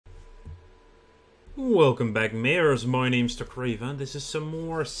Welcome back, Mayors. My name's Crave, this is some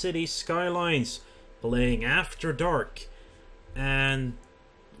more City Skylines playing after dark. And,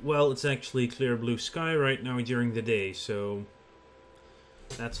 well, it's actually clear blue sky right now during the day, so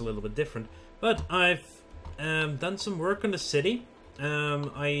that's a little bit different. But I've done some work on the city.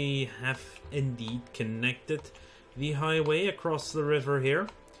 I have indeed connected the highway across the river here.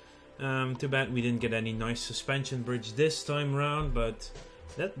 Too bad we didn't get any nice suspension bridge this time round, but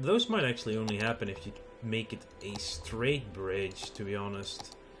those might actually only happen if you make it a straight bridge, to be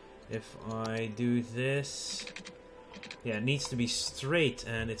honest. If I do this... Yeah, it needs to be straight,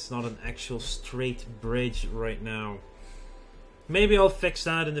 and it's not an actual straight bridge right now. Maybe I'll fix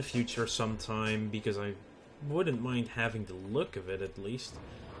that in the future sometime, because I wouldn't mind having the look of it at least.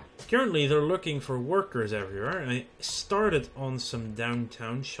 Currently, they're looking for workers everywhere. I started on some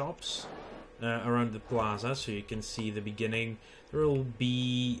downtown shops around the plaza, so you can see the beginning. There will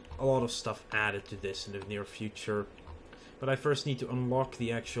be a lot of stuff added to this in the near future. But I first need to unlock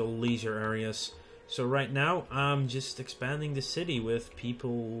the actual leisure areas. So right now, I'm just expanding the city with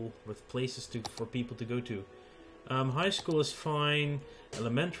people, with places for people to go to. High school is fine.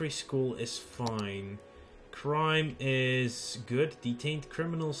 Elementary school is fine. Crime is good. Detained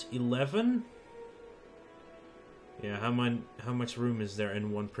criminals 11. Yeah, how much room is there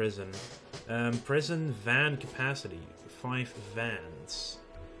in one prison? Prison van capacity 5 vans.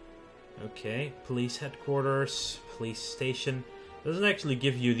 Okay, police headquarters, police station. Doesn't actually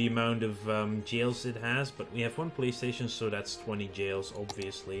give you the amount of jails it has, but we have one police station, so that's 20 jails,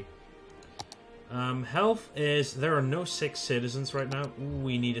 obviously. Health is... There are no sick citizens right now. Ooh,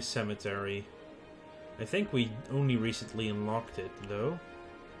 we need a cemetery. I think we only recently unlocked it, though.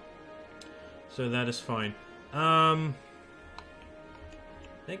 So that is fine. I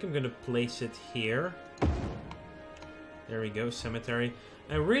think I'm gonna place it here. There we go, cemetery.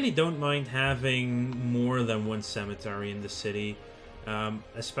 I really don't mind having more than one cemetery in the city.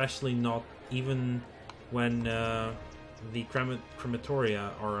 Especially not even when the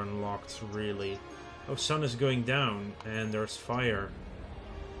crematoria are unlocked, really. Oh, sun is going down and there's fire.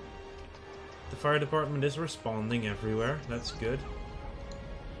 The fire department is responding everywhere. That's good.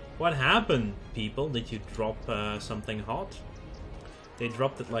 What happened, people? Did you drop something hot? They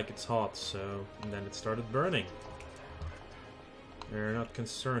dropped it like it's hot, so... And then it started burning. They're not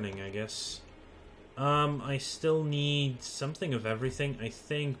concerning, I guess. I still need something of everything. I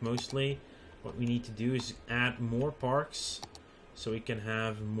think mostly what we need to do is add more parks so we can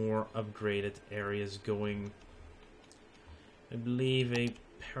have more upgraded areas going. I believe a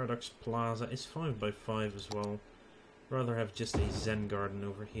Paradox Plaza is 5x5 as well. Rather have just a Zen garden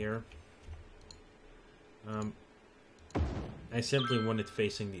over here. I simply want it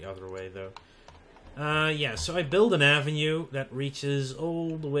facing the other way though. Yeah, so I build an avenue that reaches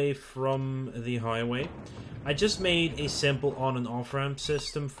all the way from the highway. I just made a simple on and off ramp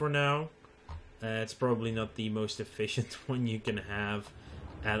system for now. It's probably not the most efficient one you can have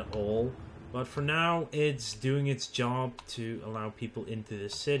at all. But for now, it's doing its job to allow people into the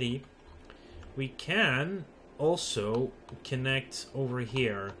city. We can also connect over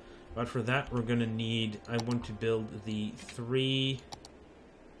here. But for that, we're gonna need... I want to build the 3-way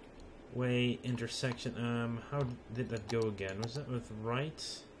intersection. How did that go again? Was that with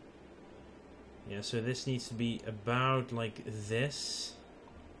right? Yeah, so this needs to be about like this.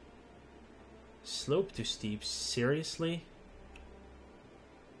 Slope too steep. Seriously?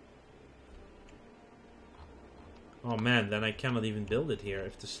 Oh man, then I cannot even build it here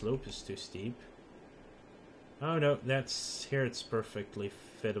if the slope is too steep. Oh no, that's... Here it's perfectly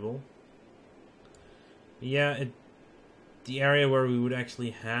fittable. Yeah, the area where we would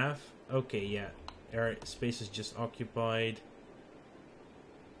actually have... Okay, yeah. Space is just occupied.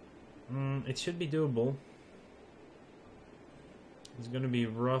 It should be doable. It's gonna be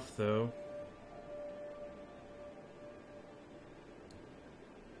rough though.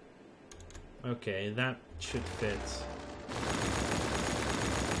 Okay, that should fit.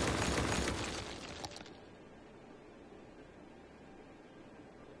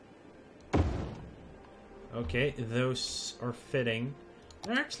 Okay, those are fitting.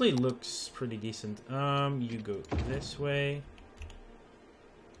 It actually looks pretty decent. You go this way.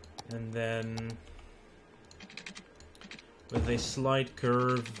 And then... with a slight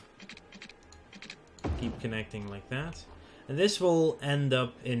curve, keep connecting like that. And this will end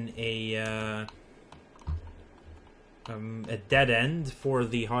up in a dead end for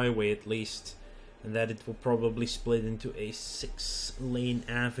the highway at least. And that it will probably split into a 6-lane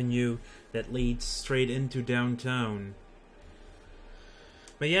avenue that leads straight into downtown.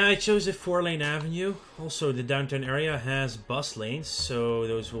 But yeah, I chose a 4-lane avenue. Also, the downtown area has bus lanes, so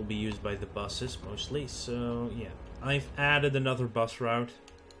those will be used by the buses mostly. So yeah, I've added another bus route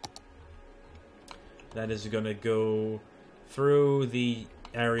that is gonna go through the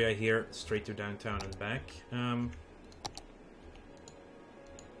area here, straight to downtown and back.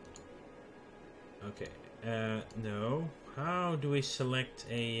 Okay, no. How do we select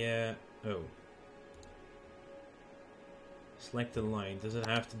a, oh. Select a line. Does it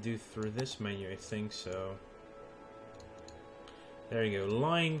have to do through this menu? I think so. There you go.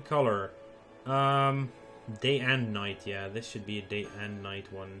 Line color. Day and night. Yeah, this should be a day and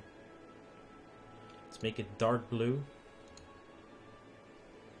night one. Let's make it dark blue.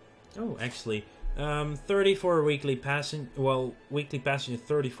 Oh, actually, 34 weekly passenger. Well, weekly passenger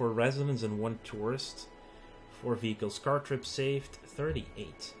 34 residents and 1 tourist. 4 vehicles. Car trip saved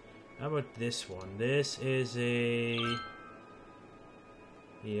 38. How about this one? This is a.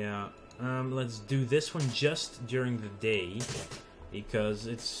 Yeah. Let's do this one just during the day, because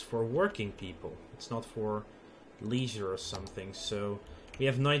it's for working people. It's not for leisure or something. So we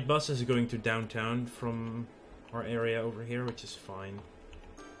have night buses going to downtown from our area over here, which is fine.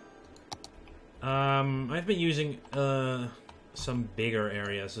 I've been using some bigger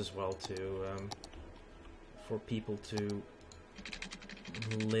areas as well too, for people to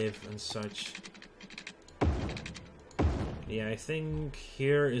live and such. Yeah, I think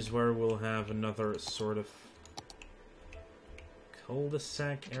here is where we'll have another sort of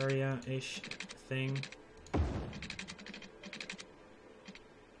cul-de-sac area-ish thing.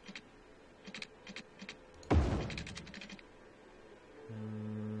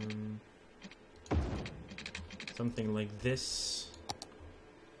 Something like this.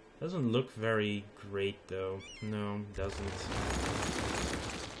 Doesn't look very great though. No, doesn't.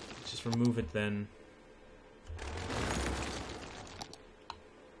 Let's just remove it then.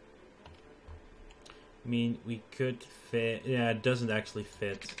 I mean, we could fit. Yeah, it doesn't actually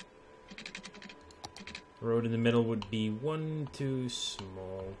fit. The road in the middle would be one too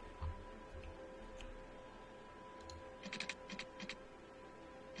small.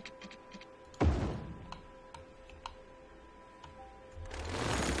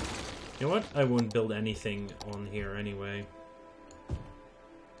 You know what? I won't build anything on here anyway.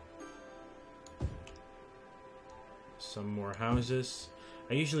 Some more houses.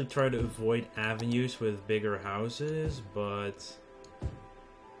 I usually try to avoid avenues with bigger houses, but...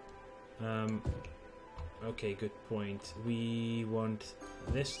 okay, good point. We want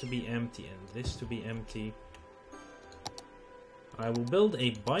this to be empty and this to be empty. I will build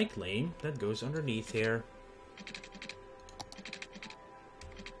a bike lane that goes underneath here.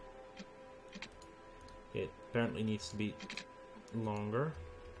 It apparently needs to be longer.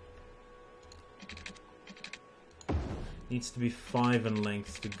 Needs to be 5 in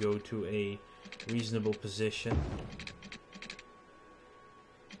length to go to a reasonable position.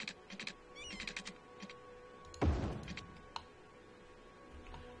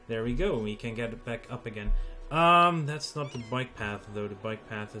 There we go, we can get it back up again. That's not the bike path though, the bike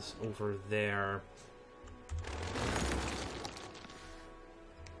path is over there.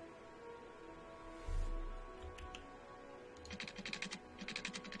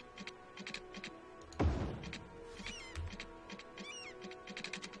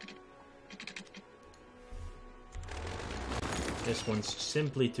 This one's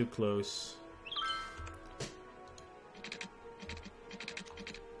simply too close.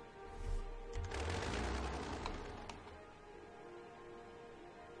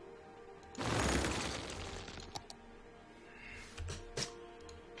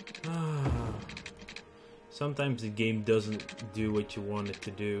 Sometimes the game doesn't do what you want it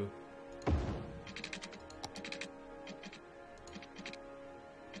to do.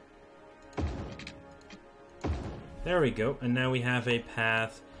 There we go, and now we have a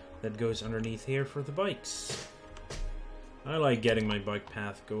path that goes underneath here for the bikes. I like getting my bike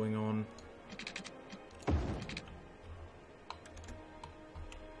path going on.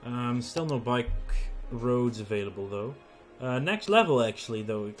 Still no bike roads available though. Next level actually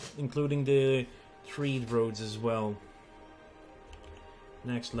though, including the treed roads as well.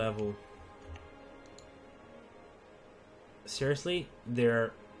 Next level. Seriously? There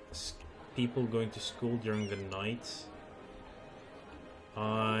are people going to school during the night?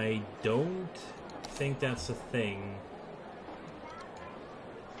 I don't think that's a thing.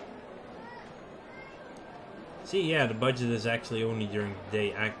 See, yeah, the budget is actually only during the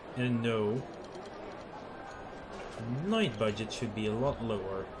day. And no. Night budget should be a lot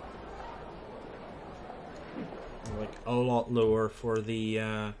lower. Like, a lot lower for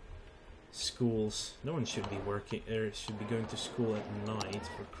the schools. No one should be working, should be going to school at night,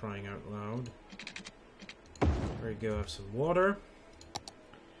 for crying out loud. There we go, have some water.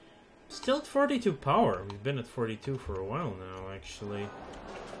 Still at 42 power. We've been at 42 for a while now, actually.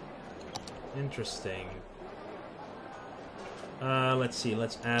 Interesting. Let's see,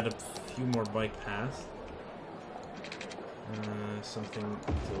 let's add a few more bike paths. Something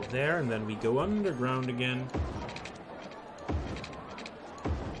till there, and then we go underground again.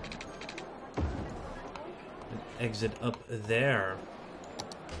 And exit up there.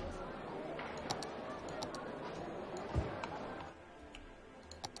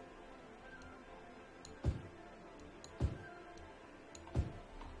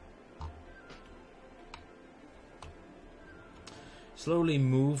 Slowly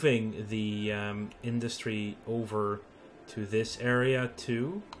moving the industry over to this area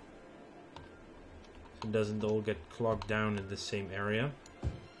too, so it doesn't all get clogged down in the same area.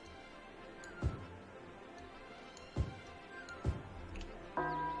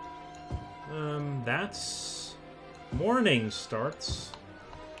 That's morning starts,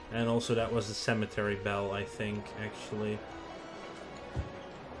 and also that was the cemetery bell, I think, actually.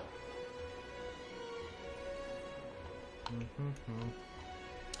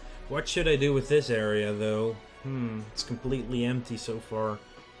 What should I do with this area, though? It's completely empty so far.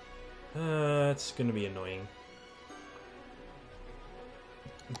 It's gonna be annoying.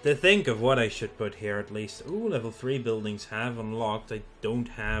 To think of what I should put here, at least. Ooh, level 3 buildings have unlocked. I don't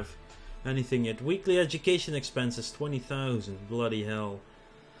have anything yet. Weekly education expenses, 20,000. Bloody hell.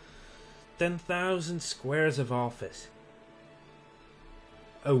 10,000 squares of office.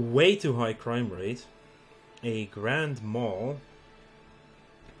 A way too high crime rate. A grand mall.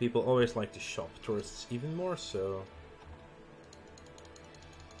 People always like to shop. Tourists even more so.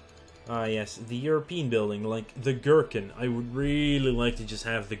 Ah yes, the European building, like the Gherkin. I would really like to just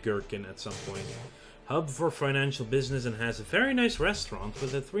have the Gherkin at some point. Hub for financial business, and has a very nice restaurant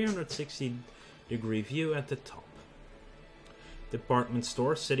with a 360-degree view at the top. Department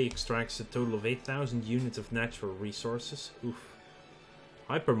store. City extracts a total of 8,000 units of natural resources. Oof.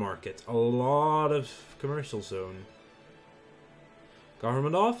 Hypermarket. A lot of commercial zone.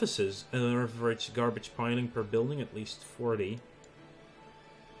 Government offices. An average garbage piling per building, at least 40.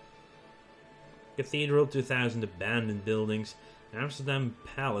 Cathedral, 2,000 abandoned buildings. Amsterdam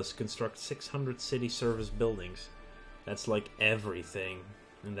Palace constructs 600 city service buildings. That's like everything.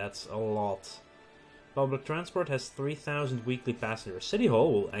 And that's a lot. Public transport has 3,000 weekly passengers. City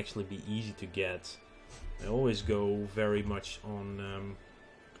Hall will actually be easy to get. I always go very much on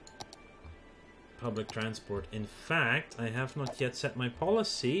public transport. In fact, I have not yet set my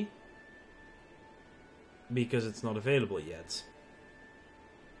policy because it's not available yet.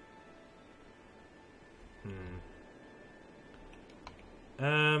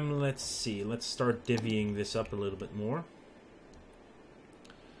 Let's see. Let's start divvying this up a little bit more.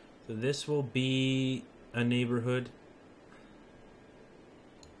 So this will be a neighborhood.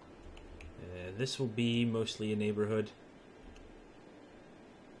 This will be mostly a neighborhood.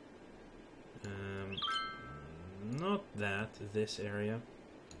 Not that. This area.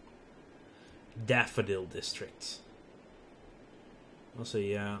 Daffodil district. Also,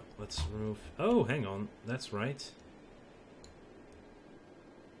 yeah, let's remove... Oh, hang on. That's right.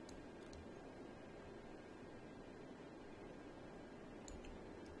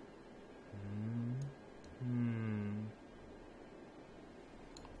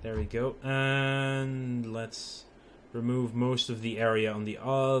 There we go. And let's remove most of the area on the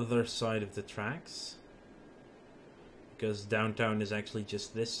other side of the tracks. Because downtown is actually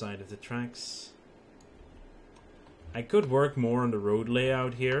just this side of the tracks. I could work more on the road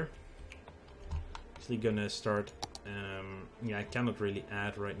layout here. Actually gonna start... yeah, I cannot really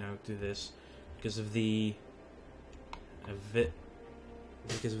add right now to this because of the...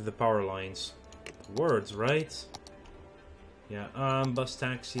 because of the power lines. Words, right? Yeah, bus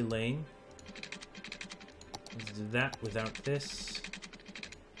taxi lane. Let's do that without this.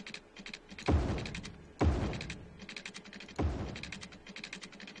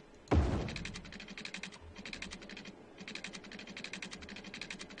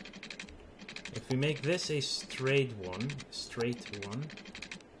 If we make this a straight one,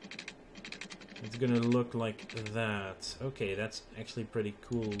 it's gonna look like that. Okay, that's actually a pretty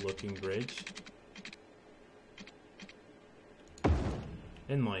cool looking bridge.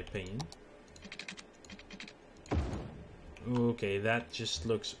 In my opinion. Okay, that just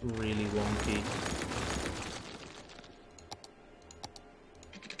looks really wonky.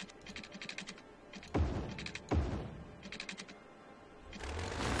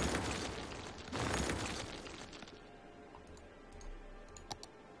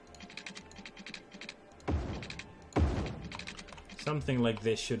 something like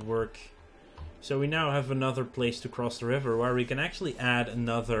this should work. So we now have another place to cross the river where we can actually add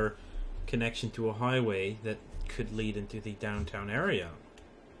another connection to a highway that could lead into the downtown area,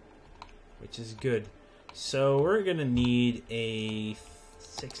 which is good. So we're gonna need a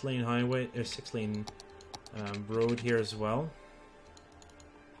 6-lane highway or 6-lane road here as well.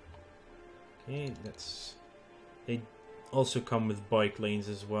 Okay, they also come with bike lanes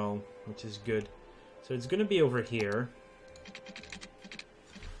as well, which is good. So it's gonna be over here,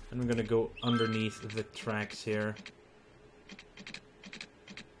 and I'm gonna go underneath the tracks here.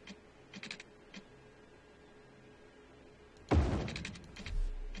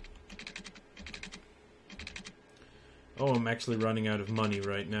 Oh, I'm actually running out of money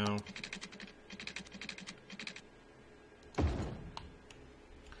right now.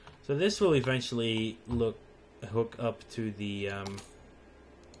 So this will eventually hook up to the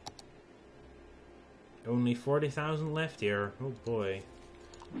only 40,000 left here. Oh boy.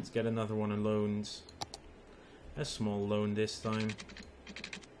 Let's get another one of loans. A small loan this time.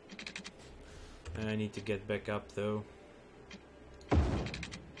 I need to get back up though.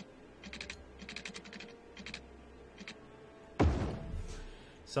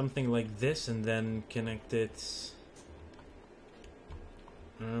 Something like this, and then connect it.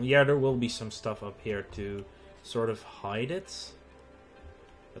 Yeah, there will be some stuff up here to sort of hide it,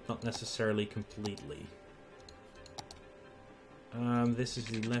 but not necessarily completely. This is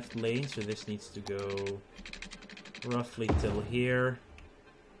the left lane, so this needs to go roughly till here.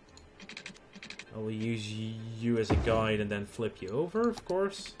 I will use you as a guide and then flip you over, of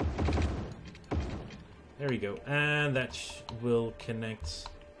course. There we go, and that will connect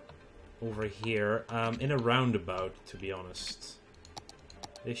over here in a roundabout, to be honest.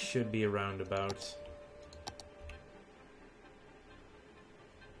 This should be a roundabout.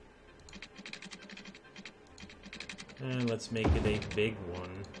 And let's make it a big one.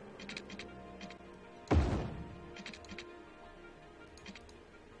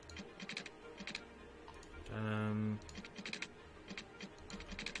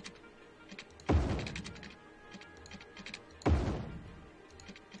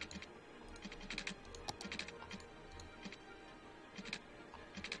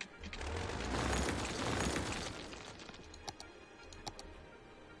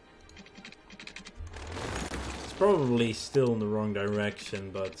 Probably still in the wrong direction,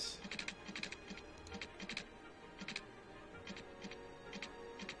 but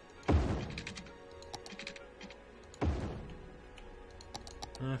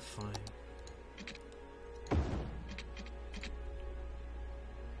fine.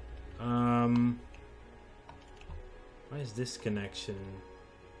 Why is this connection?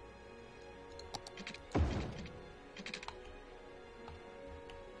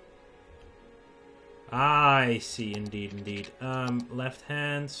 I see, indeed. Left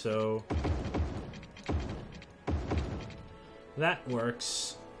hand, so that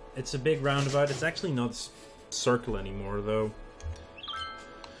works. It's a big roundabout. It's actually not circle anymore, though.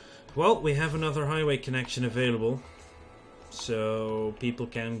 Well, we have another highway connection available, so people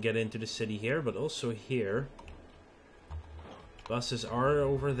can get into the city here, but also here. Buses are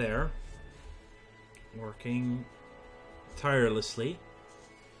over there, working tirelessly.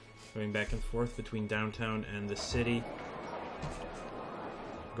 Going back and forth between downtown and the city.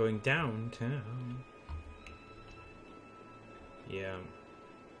 Going downtown. Yeah.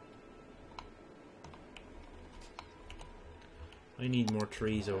 I need more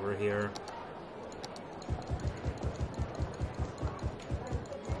trees over here.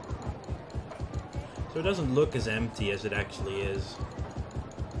 So it doesn't look as empty as it actually is.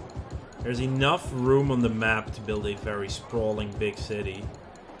 There's enough room on the map to build a very sprawling big city.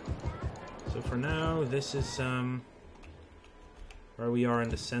 So for now, this is where we are in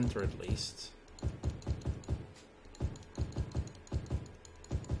the center at least.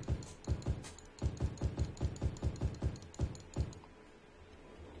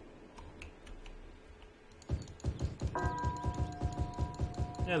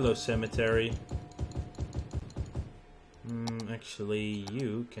 Hello, cemetery. Actually,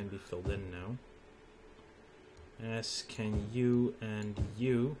 you can be filled in now. As can you and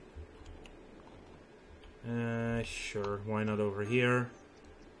you. Sure, why not over here?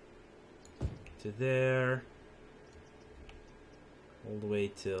 To there. All the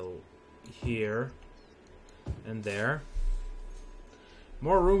way till here. And there.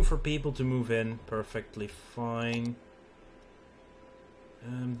 More room for people to move in. Perfectly fine.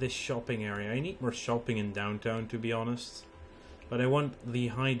 This shopping area. I need more shopping in downtown, to be honest. But I want the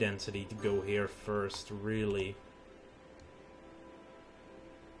high density to go here first, really.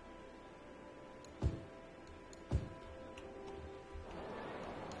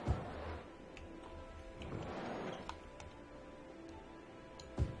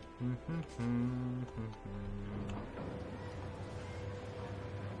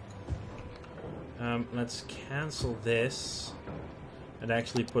 Let's cancel this and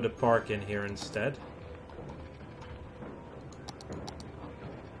actually put a park in here instead.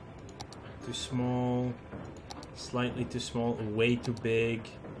 Too small, slightly too small, way too big.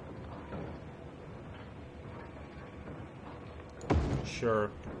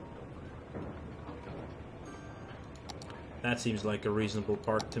 Sure. That seems like a reasonable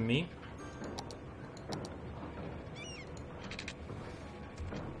park to me.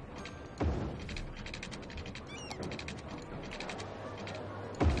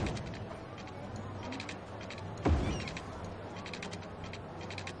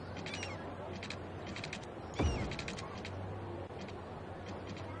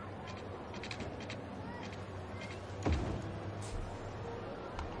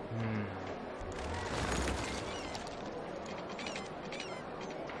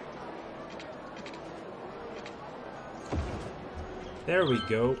 There we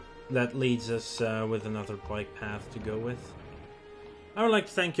go. That leads us with another bike path to go with. I would like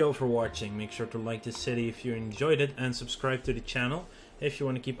to thank you all for watching. Make sure to like this city if you enjoyed it and subscribe to the channel if you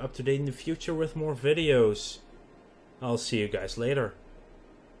want to keep up to date in the future with more videos. I'll see you guys later.